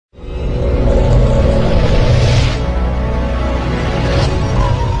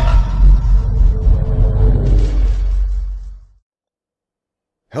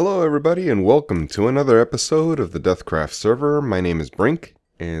everybody, and welcome to another episode of the DeathCraft server. My name is Brink,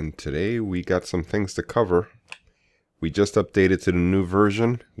 and today we got some things to cover. We just updated to the new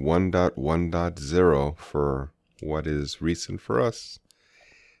version 1.1.0 for what is recent for us.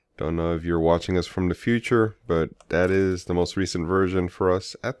 Don't know if you're watching us from the future, but that is the most recent version for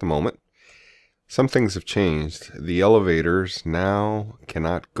us at the moment. Some things have changed. The elevators now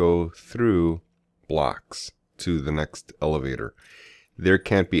cannot go through blocks to the next elevator. There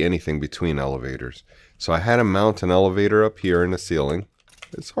can't be anything between elevators. So I had to mount an elevator up here in the ceiling.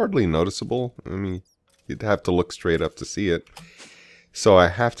 It's hardly noticeable. I mean, you'd have to look straight up to see it. So I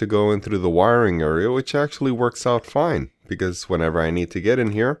have to go in through the wiring area, which actually works out fine, because whenever I need to get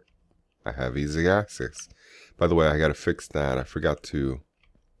in here, I have easy access. By the way, I got to fix that. I forgot to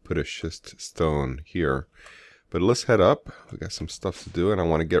put a schist stone here. But let's head up. We got some stuff to do, and I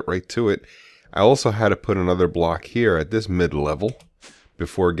want to get right to it. I also had to put another block here at this mid-level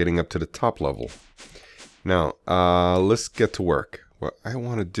before getting up to the top level. Now, let's get to work. What I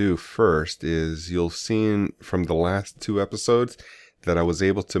want to do first is, you'll see from the last two episodes that I was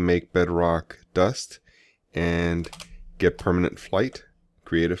able to make bedrock dust and get permanent flight,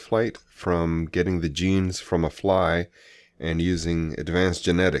 creative flight, from getting the genes from a fly and using advanced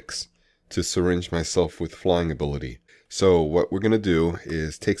genetics to syringe myself with flying ability. So what we're going to do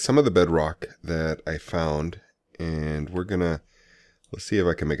is take some of the bedrock that I found, and we're going to, let's see if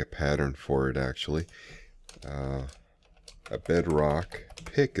I can make a pattern for it actually. A bedrock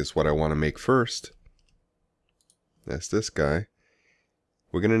pick is what I want to make first. That's this guy.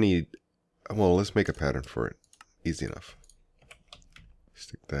 We're going to need, well, let's make a pattern for it. Easy enough.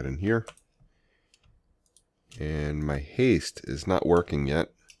 Stick that in here. And my haste is not working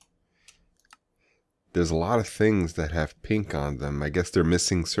yet. There's a lot of things that have pink on them. I guess they're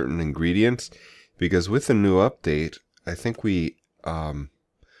missing certain ingredients, because with the new update, I think we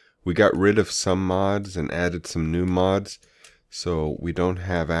got rid of some mods and added some new mods, so we don't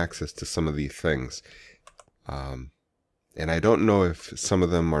have access to some of these things. And I don't know if some of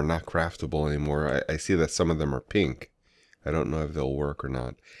them are not craftable anymore. I see that some of them are pink. I don't know if they'll work or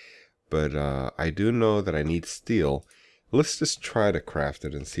not. But I do know that I need steel. Let's just try to craft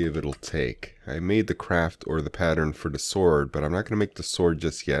it and see if it'll take. I made the craft or the pattern for the sword, but I'm not going to make the sword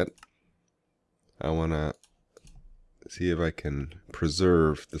just yet. I want to see if I can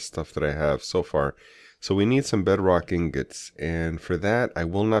preserve the stuff that I have so far. So we need some bedrock ingots, and for that I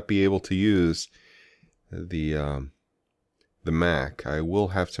will not be able to use the Mac. I will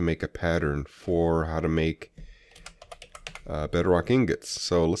have to make a pattern for how to make bedrock ingots.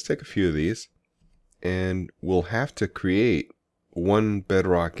 So let's take a few of these, and we'll have to create one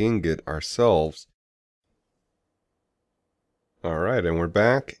bedrock ingot ourselves. Alright, and we're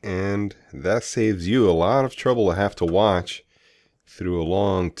back, and that saves you a lot of trouble to have to watch through a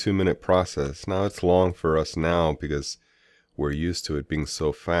long 2-minute process. Now it's long for us now because we're used to it being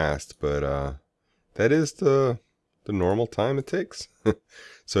so fast, but that is the normal time it takes.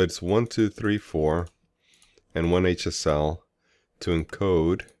 So it's 1, 2, 3, 4 and 1 HSL to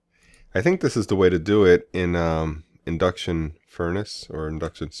encode. I think this is the way to do it in induction furnace or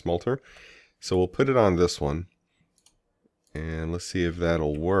induction smelter. So we'll put it on this one. And let's see if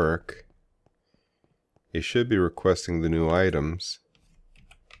that'll work. It should be requesting the new items.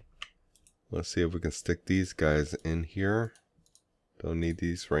 Let's see if we can stick these guys in here. Don't need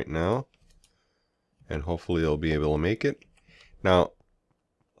these right now. And hopefully it'll be able to make it. Now,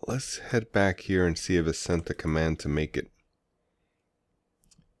 let's head back here and see if it sent the command to make it.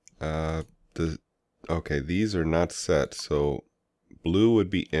 Okay, these are not set, so blue would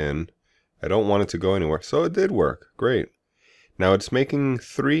be in. I don't want it to go anywhere, so it did work. Great. Now it's making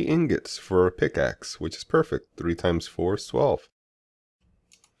 3 ingots for a pickaxe, which is perfect. 3 times 4 is 12.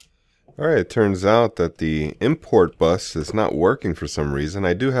 Alright, it turns out that the import bus is not working for some reason.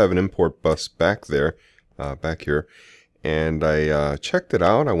 I do have an import bus back there, back here, and I checked it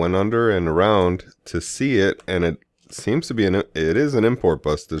out. I went under and around to see it, and it seems to be it is an import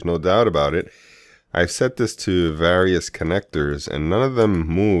bus. There's no doubt about it. I've set this to various connectors, and none of them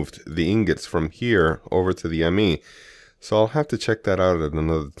moved the ingots from here over to the ME. So I'll have to check that out at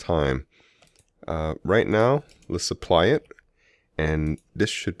another time. Right now, let's apply it. And this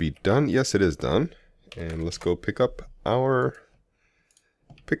should be done. Yes, it is done. And let's go pick up our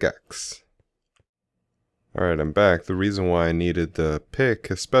pickaxe. Alright, I'm back. The reason why I needed the pick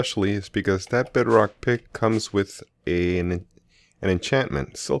especially is because that bedrock pick comes with an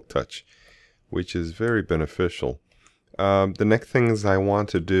enchantment, Silk Touch, which is very beneficial. The next things I want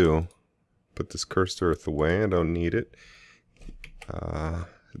to do, put this cursed earth away. I don't need it.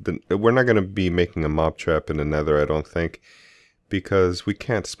 We're not going to be making a mob trap in the nether, I don't think. because we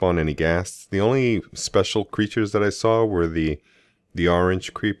can't spawn any ghasts. The only special creatures that I saw were the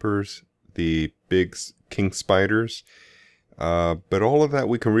orange creepers, the big king spiders, but all of that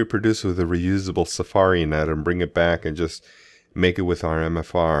we can reproduce with a reusable safari net and bring it back and just make it with our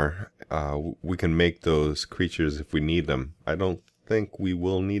MFR. We can make those creatures if we need them. I don't think we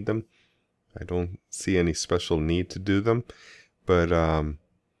will need them. I don't see any special need to do them, but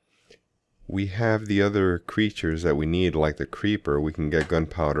we have the other creatures that we need, like the creeper we can get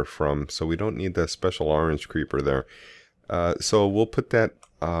gunpowder from, so we don't need that special orange creeper there. So we'll put that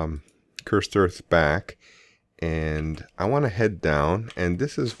cursed earth back, and I want to head down, and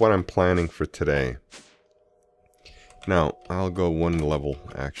this is what I'm planning for today. Now I'll go one level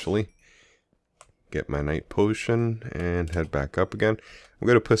actually, get my night potion and head back up again. I'm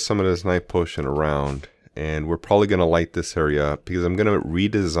going to put some of this night potion around, and we're probably going to light this area up because I'm going to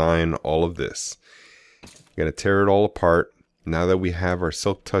redesign all of this. I'm going to tear it all apart. Now that we have our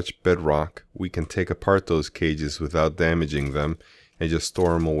silk touch bedrock, we can take apart those cages without damaging them and just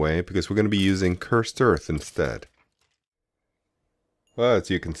store them away, because we're going to be using cursed earth instead. Well, as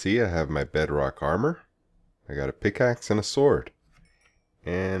you can see, I have my bedrock armor. I got a pickaxe and a sword.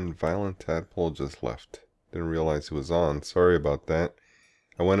 And Violent Tadpole just left. Didn't realize he was on. Sorry about that.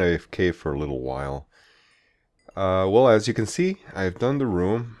 I went AFK for a little while. Well, as you can see, I've done the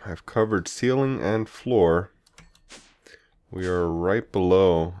room. I've covered ceiling and floor. We are right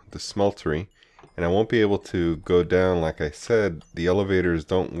below the smeltery, and I won't be able to go down. Like I said, the elevators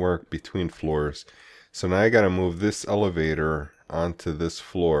don't work between floors. So now I gotta move this elevator onto this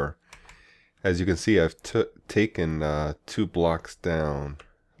floor. As you can see, I've taken 2 blocks down.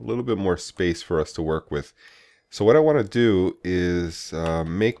 A little bit more space for us to work with. So what I want to do is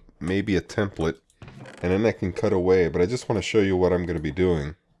make maybe a template, and then I can cut away, but I just want to show you what I'm going to be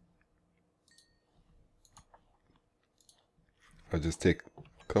doing. I'll just take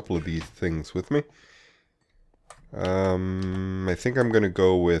a couple of these things with me. I think I'm going to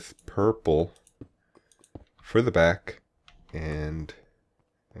go with purple for the back, and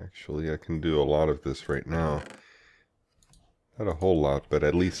actually I can do a lot of this right now. Not a whole lot, but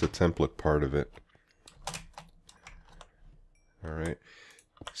at least a template part of it. Alright,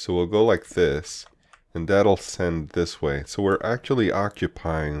 so we'll go like this, and that'll send this way. So we're actually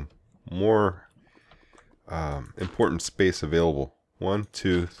occupying more important space available. 1,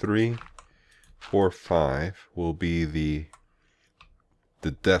 2, 3, 4, 5 will be the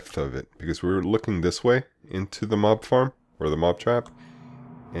depth of it, because we're looking this way into the mob farm, or the mob trap,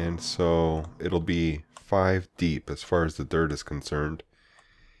 and so it'll be 5 deep as far as the dirt is concerned.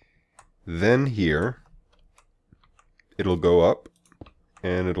 Then here it'll go up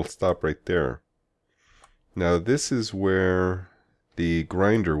and it'll stop right there. Now this is where the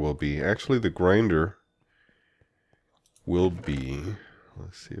grinder will be. Actually, the grinder will be,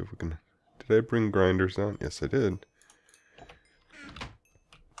 let's see if we can, did I bring grinders down? Yes, I did.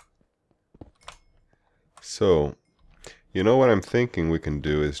 So, you know what I'm thinking we can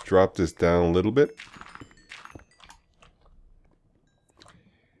do is drop this down a little bit,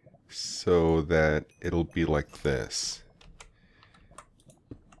 so that it'll be like this.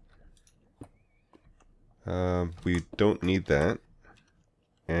 We don't need that,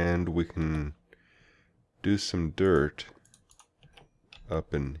 and we can do some dirt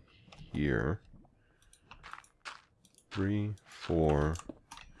up in here. 3, 4,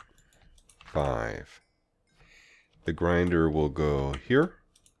 5. The grinder will go here,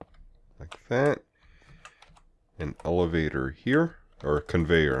 like that. An elevator here, or a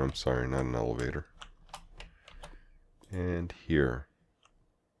conveyor, I'm sorry, not an elevator. And here.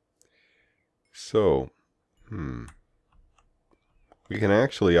 So, we can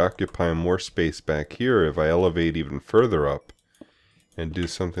actually occupy more space back here if I elevate even further up and do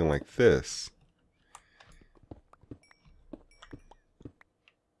something like this.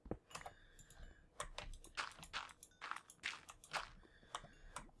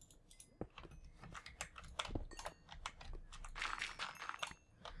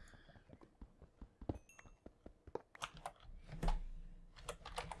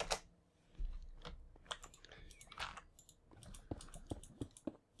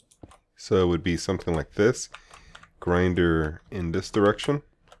 So it would be something like this. Grinder in this direction.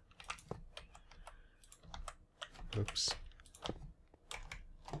 Oops.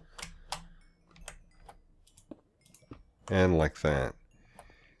 And like that.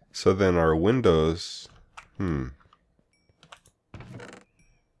 So then our windows, I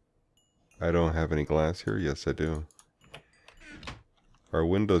don't have any glass here. Yes, I do. Our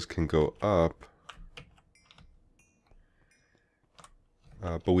windows can go up.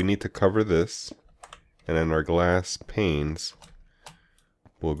 But we need to cover this, and then our glass panes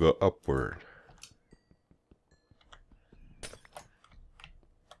will go upward,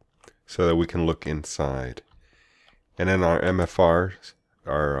 so that we can look inside. And then our MFRs,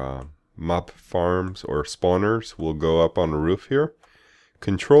 our mob farms or spawners, will go up on the roof here,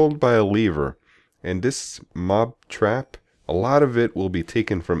 controlled by a lever. And this mob trap, a lot of it will be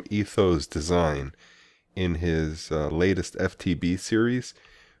taken from Etho's design in his latest FTB series,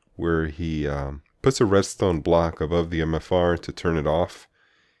 where he puts a redstone block above the MFR to turn it off,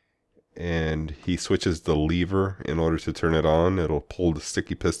 and he switches the lever in order to turn it on. It'll pull the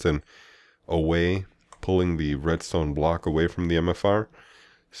sticky piston away, pulling the redstone block away from the MFR.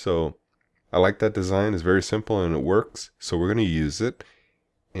 So I like that design. It's very simple and it works, so we're going to use it.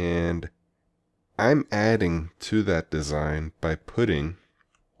 And I'm adding to that design by putting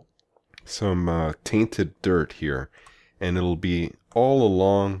some tainted dirt here, and it'll be all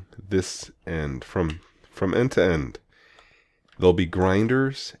along this end, from end to end. There'll be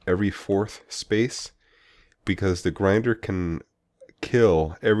grinders every 4th space, because the grinder can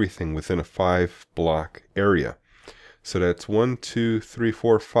kill everything within a 5 block area. So that's 1, 2, 3,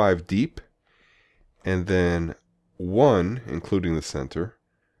 4, 5 deep, and then 1 including the center,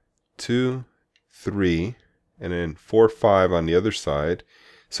 2, 3, and then 4, 5 on the other side.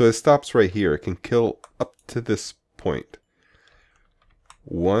 So it stops right here. It can kill up to this point.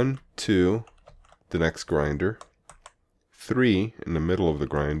 1, 2, the next grinder, 3 in the middle of the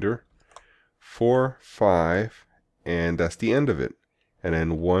grinder, 4, 5, and that's the end of it. And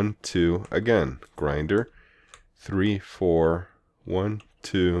then 1, 2 again, grinder, 3, 4, 1,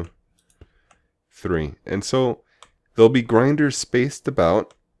 2, 3. And so there'll be grinders spaced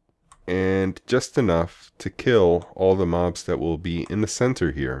about, and just enough to kill all the mobs that will be in the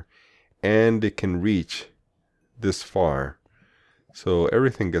center here. And it can reach this far, so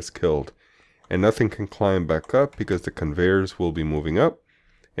everything gets killed. And nothing can climb back up because the conveyors will be moving up.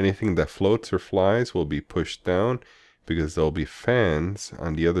 Anything that floats or flies will be pushed down, because there'll be fans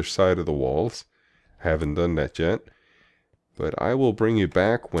on the other side of the walls. I haven't done that yet, but I will bring you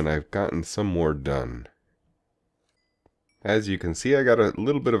back when I've gotten some more done. As you can see, I got a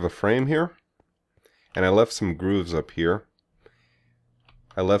little bit of a frame here, and I left some grooves up here.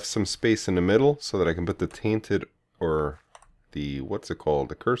 I left some space in the middle so that I can put the tainted, or the,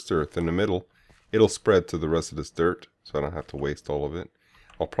 the cursed earth in the middle. It'll spread to the rest of this dirt, so I don't have to waste all of it.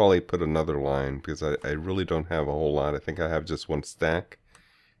 I'll probably put another line, because I really don't have a whole lot. I think I have just 1 stack,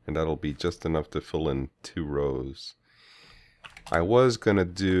 and that'll be just enough to fill in 2 rows. I was going to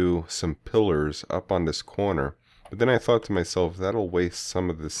do some pillars up on this corner, but then I thought to myself, that'll waste some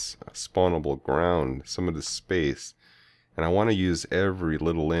of this spawnable ground, some of this space, and I want to use every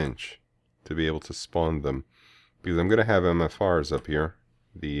little inch to be able to spawn them, because I'm going to have MFRs up here,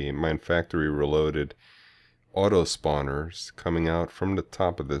 the Mine Factory Reloaded auto spawners coming out from the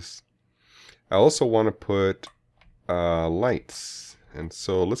top of this. I also want to put lights, and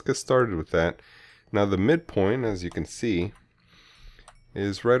so let's get started with that. Now the midpoint, as you can see,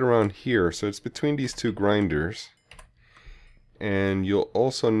 is right around here, so it's between these 2 grinders. And you'll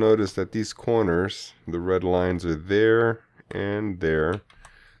also notice that these corners, the red lines, are there and there.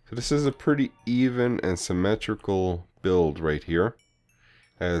 So this is a pretty even and symmetrical build right here.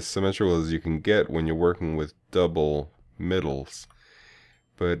 As symmetrical as you can get when you're working with double middles.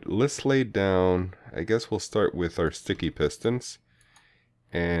 But let's lay down, I guess we'll start with our sticky pistons,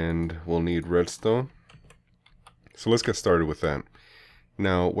 and we'll need redstone. So let's get started with that.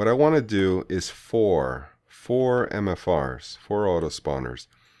 Now what I want to do is 4 MFRs, 4 auto spawners.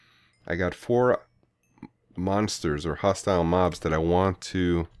 I got 4 monsters or hostile mobs that I want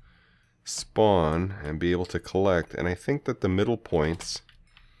to spawn and be able to collect, and I think that the middle points,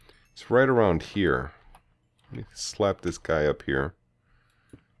 it's right around here. Let me slap this guy up here.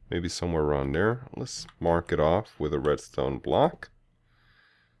 Maybe somewhere around there. Let's mark it off with a redstone block.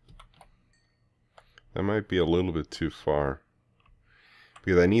 That might be a little bit too far,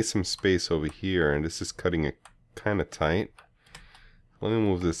 because I need some space over here, and this is cutting it kind of tight. Let me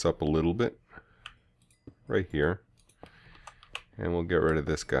move this up a little bit. Right here. And we'll get rid of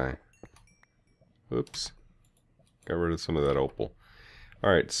this guy. Oops. Got rid of some of that opal.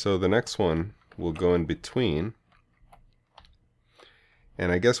 Alright, so the next one will go in between.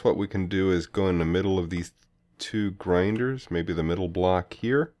 And I guess what we can do is go in the middle of these 2 grinders. Maybe the middle block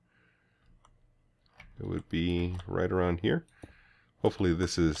here. It would be right around here. Hopefully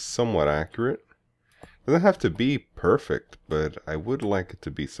this is somewhat accurate. Doesn't have to be perfect, but I would like it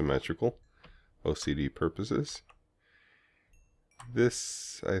to be symmetrical. OCD purposes.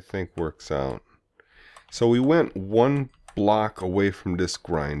 This, I think, works out. So we went 1 block away from this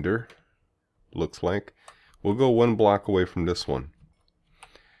grinder, looks like. We'll go 1 block away from this one.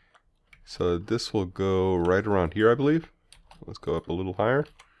 So this will go right around here, I believe. Let's go up a little higher.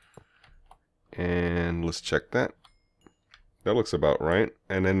 And let's check that. That looks about right.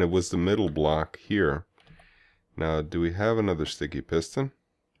 And then it was the middle block here. Now, do we have another sticky piston?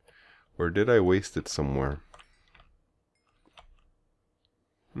 Or did I waste it somewhere?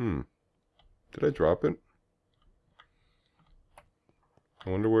 Did I drop it? I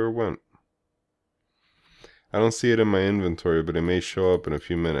wonder where it went. I don't see it in my inventory, but it may show up in a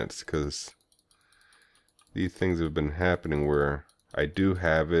few minutes, because these things have been happening where I do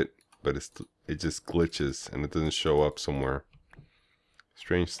have it, but it just glitches and it doesn't show up somewhere.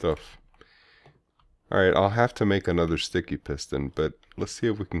 Strange stuff. Alright, I'll have to make another sticky piston, but let's see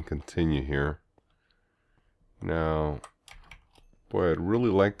if we can continue here. Now, boy, I'd really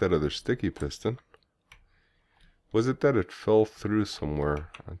like that other sticky piston. Was it that it fell through somewhere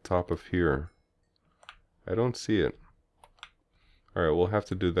on top of here? I don't see it. Alright, we'll have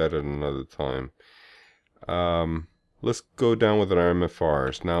to do that at another time. Let's go down with our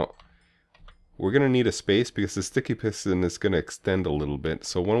MFRs. Now, we're going to need a space because the sticky piston is going to extend a little bit.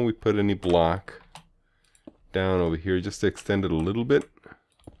 So why don't we put any block down over here just to extend it a little bit.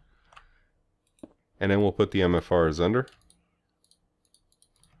 And then we'll put the MFRs under.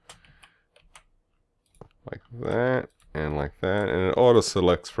 Like that, and like that. And it auto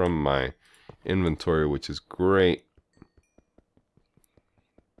selects from my inventory, which is great.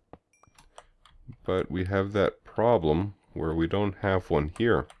 But we have that problem where we don't have one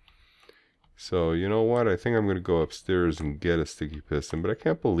here. So you know what, I think I'm going to go upstairs and get a sticky piston, but I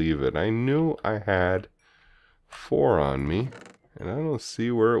can't believe it. I knew I had 4 on me and I don't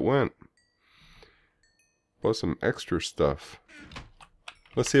see where it went. Bought some extra stuff.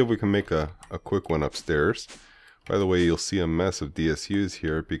 Let's see if we can make a quick one upstairs. By the way, you'll see a mess of DSUs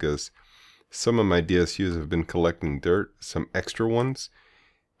here because some of my DSUs have been collecting dirt, some extra ones,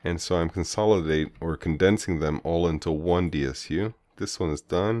 and so I'm condensing them all into one DSU. This one is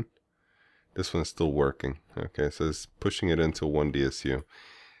done. This one is still working. Okay, so it's pushing it into one DSU.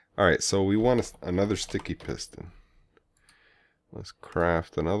 Alright, so we want another sticky piston. Let's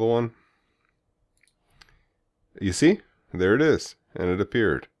craft another one. You see? There it is. And it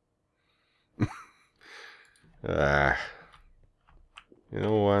appeared. You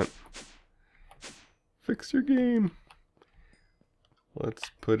know what? Fix your game. Let's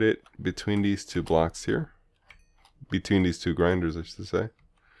put it between these two blocks here. Between these two grinders, I should say.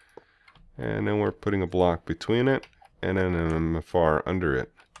 And then we're putting a block between it. And then an MFR under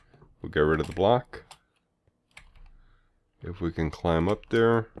it. We'll get rid of the block. If we can climb up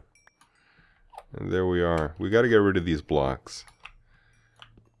there. And there we are. We got to get rid of these blocks.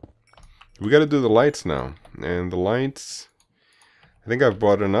 We got to do the lights now. And the lights, I think I've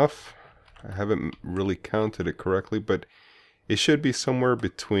bought enough. I haven't really counted it correctly, but it should be somewhere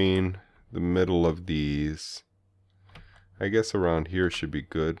between the middle of these. I guess around here should be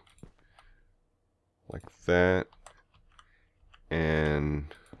good. Like that.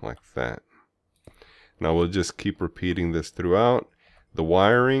 And like that. Now we'll just keep repeating this throughout. The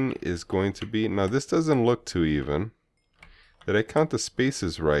wiring is going to be... Now this doesn't look too even. Did I count the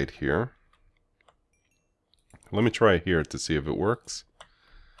spaces right here? Let me try it here to see if it works.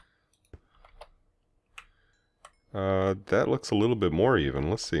 That looks a little bit more even.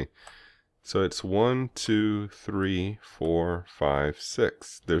 Let's see. So it's 1, 2, 3, 4, 5,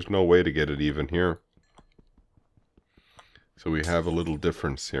 6. There's no way to get it even here. So we have a little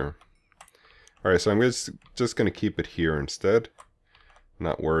difference here. Alright, so I'm just going to keep it here instead.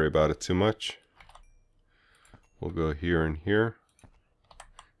 Not worry about it too much. We'll go here and here.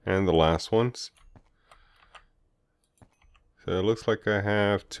 And the last ones. So it looks like I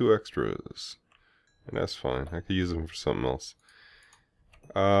have 2 extras. And that's fine. I could use them for something else.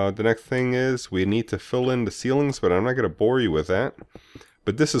 The next thing is we need to fill in the ceilings, but I'm not going to bore you with that.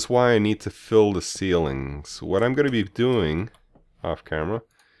 But this is why I need to fill the ceilings. What I'm going to be doing off camera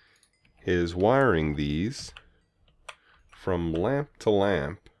is wiring these from lamp to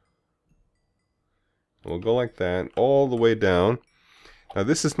lamp. We'll go like that all the way down. Now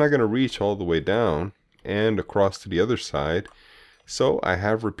this is not going to reach all the way down and across to the other side, so I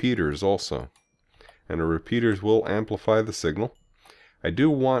have repeaters also, and the repeaters will amplify the signal. I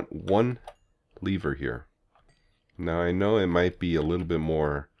do want one lever here. Now I know it might be a little bit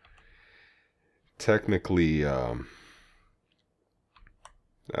more technically I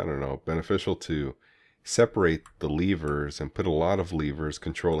don't know, beneficial to separate the levers and put a lot of levers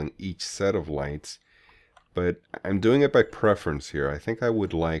controlling each set of lights, but I'm doing it by preference here. I think I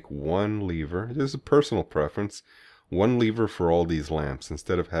would like one lever. This is a personal preference. One lever for all these lamps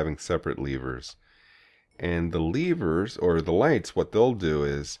instead of having separate levers. And the levers, or the lights, what they'll do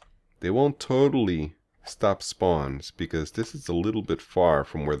is they won't totally stop spawns because this is a little bit far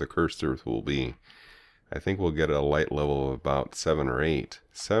from where the cursed earth will be. I think we'll get a light level of about 7 or 8.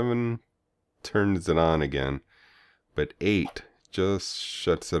 7 turns it on again, but 8 just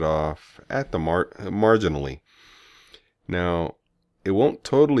shuts it off at the marginally. Now, it won't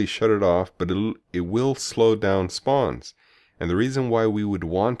totally shut it off, but it will slow down spawns. And the reason why we would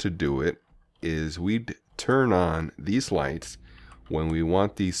want to do it is we'd turn on these lights when we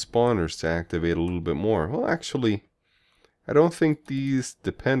want these spawners to activate a little bit more. Well, actually, I don't think these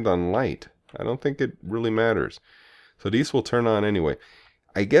depend on light. I don't think it really matters. So these will turn on anyway.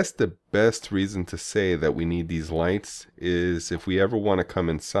 I guess the best reason to say that we need these lights is if we ever want to come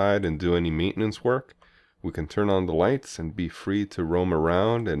inside and do any maintenance work, we can turn on the lights and be free to roam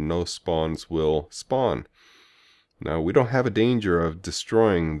around and no spawns will spawn. Now, we don't have a danger of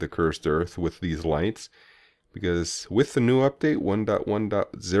destroying the cursed earth with these lights because with the new update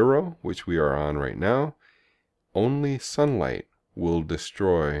 1.1.0, which we are on right now, only sunlight will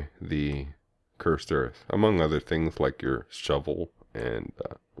destroy the cursed earth, among other things like your shovel and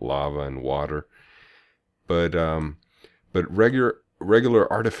lava and water. But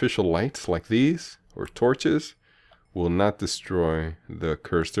regular artificial lights like these or torches will not destroy the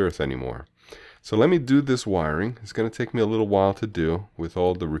cursed earth anymore. So let me do this wiring. It's going to take me a little while to do with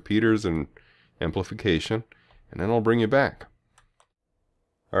all the repeaters and amplification, and then I'll bring you back.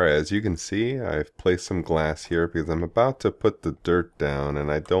 Alright, as you can see, I've placed some glass here because I'm about to put the dirt down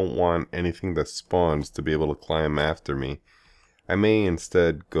and I don't want anything that spawns to be able to climb after me. I may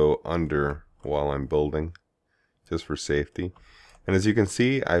instead go under while I'm building, just for safety. And as you can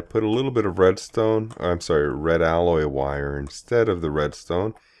see, I put a little bit of red alloy wire instead of the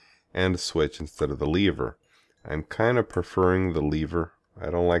redstone, and a switch instead of the lever. I'm kind of preferring the lever. I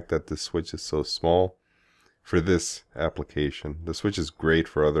don't like that the switch is so small for this application. The switch is great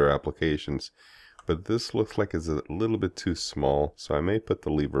for other applications, but this looks like it's a little bit too small, so I may put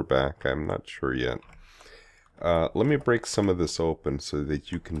the lever back. I'm not sure yet. Let me break some of this open so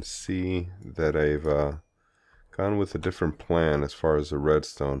that you can see that I've gone with a different plan as far as the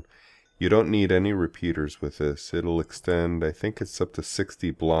redstone. You don't need any repeaters with this. It'll extend, I think it's up to 60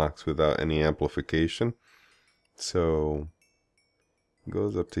 blocks without any amplification. So it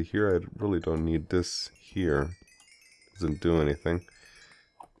goes up to here. I really don't need this here. Doesn't do anything.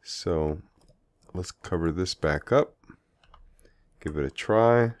 So let's cover this back up. Give it a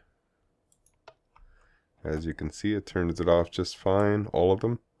try. As you can see, it turns it off just fine, all of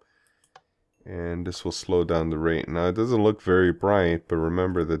them. And this will slow down the rate. Now it doesn't look very bright, but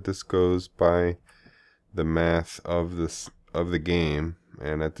remember that this goes by the math of the game,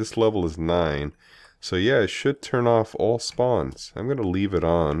 and at this level is 9. So yeah, it should turn off all spawns. I'm gonna leave it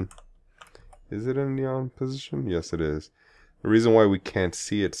on. Is it in the on position? Yes, it is. The reason why we can't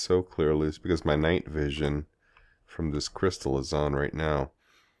see it so clearly is because my night vision from this crystal is on right now.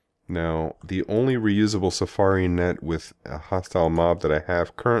 Now, the only reusable safari net with a hostile mob that I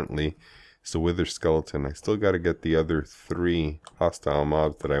have currently is the wither skeleton. I still got to get the other 3 hostile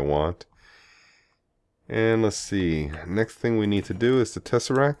mobs that I want. And let's see. Next thing we need to do is the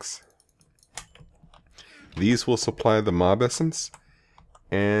tesseracts. These will supply the mob essence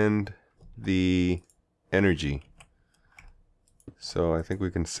and the energy. So I think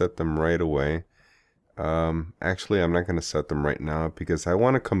we can set them right away. Actually, I'm not going to set them right now because I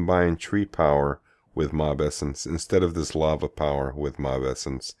want to combine tree power with mob essence instead of this lava power with mob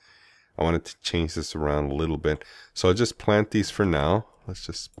essence. I wanted to change this around a little bit. So I'll just plant these for now. Let's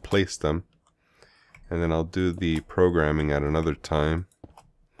just place them. And then I'll do the programming at another time.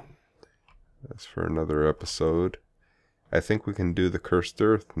 That's for another episode. I think we can do the cursed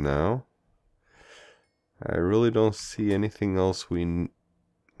earth now. I really don't see anything else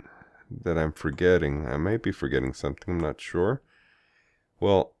that I'm forgetting. I might be forgetting something, I'm not sure.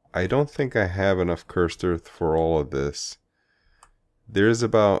 Well, I don't think I have enough cursed earth for all of this. There's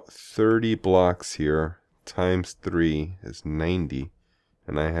about 30 blocks here, times 3 is 90,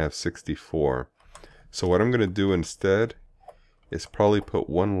 and I have 64. So what I'm going to do instead is probably put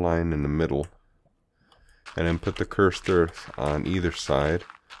one line in the middle, and then put the cursed earth on either side.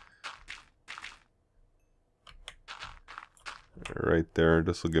 Right there,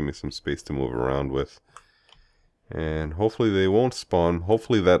 this will give me some space to move around with. And hopefully they won't spawn.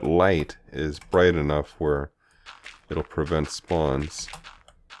 Hopefully that light is bright enough where it'll prevent spawns.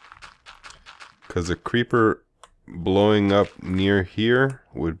 Because a creeper blowing up near here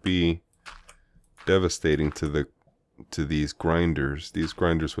would be devastating to these grinders. These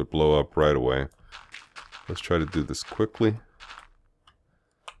grinders would blow up right away. Let's try to do this quickly.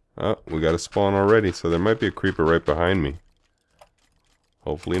 Oh, we got a spawn already, so there might be a creeper right behind me.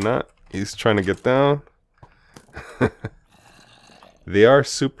 Hopefully not. He's trying to get down. They are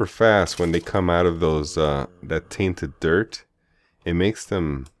super fast when they come out of those that tainted dirt. It makes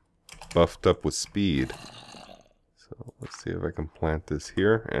them buffed up with speed. So let's see if I can plant this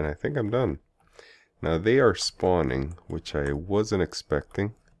here, and I think I'm done. Now they are spawning, which I wasn't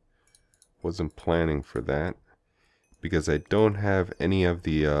expecting. Wasn't planning for that, because I don't have any of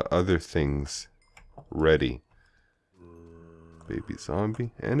the other things ready. Baby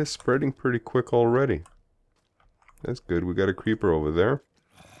zombie, and it's spreading pretty quick already. That's good. We got a creeper over there.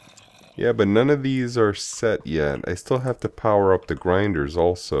 Yeah, but none of these are set yet. I still have to power up the grinders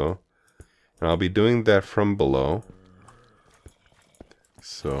also. And I'll be doing that from below.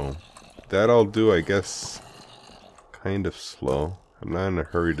 So, that I'll do, I guess, kind of slow. I'm not in a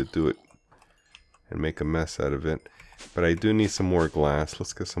hurry to do it and make a mess out of it. But I do need some more glass.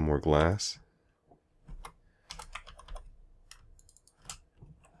 Let's get some more glass.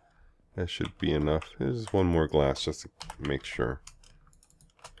 That should be enough. There's one more glass just to make sure.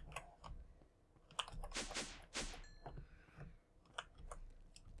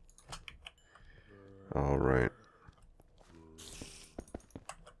 Alright.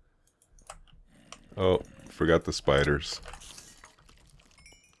 Oh, forgot the spiders.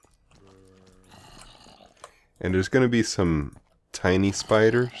 And there's going to be some tiny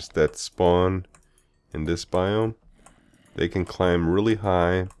spiders that spawn in this biome. They can climb really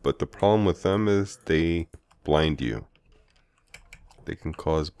high, but the problem with them is they blind you. They can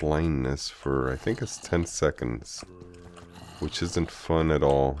cause blindness for, I think it's 10 seconds. Which isn't fun at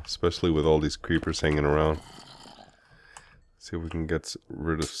all, especially with all these creepers hanging around. Let's see if we can get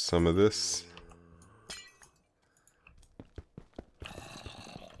rid of some of this.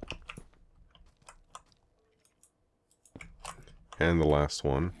 And the last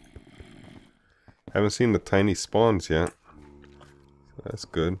one. Haven't seen the tiny spawns yet. So that's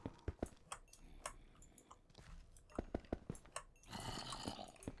good.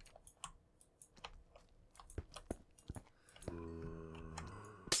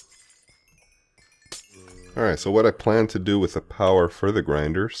 Alright, so what I plan to do with the power for the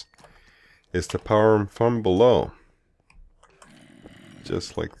grinders is to power them from below.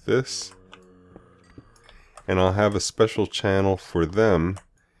 Just like this. And I'll have a special channel for them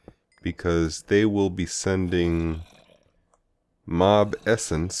because they will be sending mob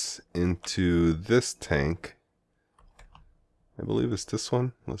essence into this tank. I believe it's this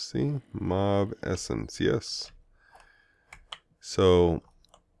one. Let's see. Mob essence, yes. So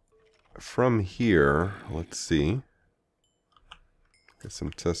from here, let's see. Get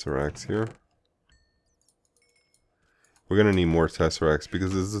some tesseracts here. We're going to need more tesseracts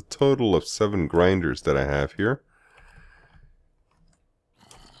because there's a total of 7 grinders that I have here.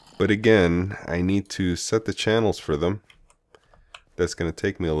 But again, I need to set the channels for them. That's going to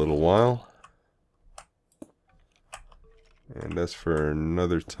take me a little while. And that's for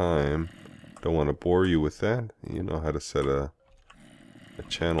another time. Don't want to bore you with that. You know how to set a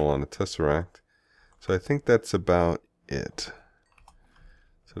channel on a tesseract. So I think that's about it.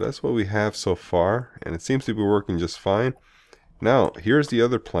 So that's what we have so far, and it seems to be working just fine. Now, here's the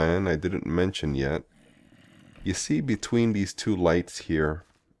other plan I didn't mention yet. You see between these two lights here,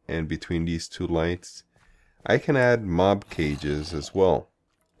 and between these two lights, I can add mob cages as well.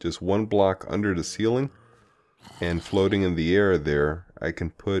 Just one block under the ceiling, and floating in the air there, I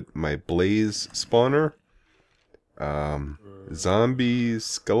can put my blaze spawner, zombies,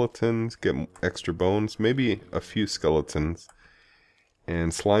 skeletons, get extra bones, maybe a few skeletons,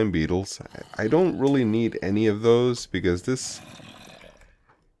 and slime beetles. I don't really need any of those because this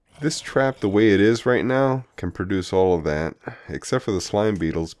trap, the way it is right now, can produce all of that, except for the slime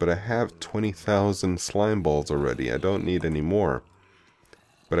beetles, but I have 20,000 slime balls already. I don't need any more.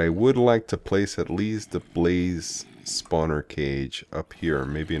 But I would like to place at least the blaze spawner cage up here,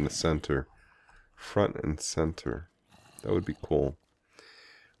 maybe in the center. Front and center. That would be cool.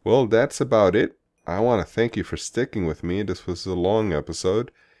 Well, that's about it. I want to thank you for sticking with me. This was a long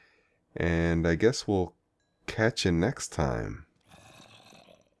episode. And I guess we'll catch you next time.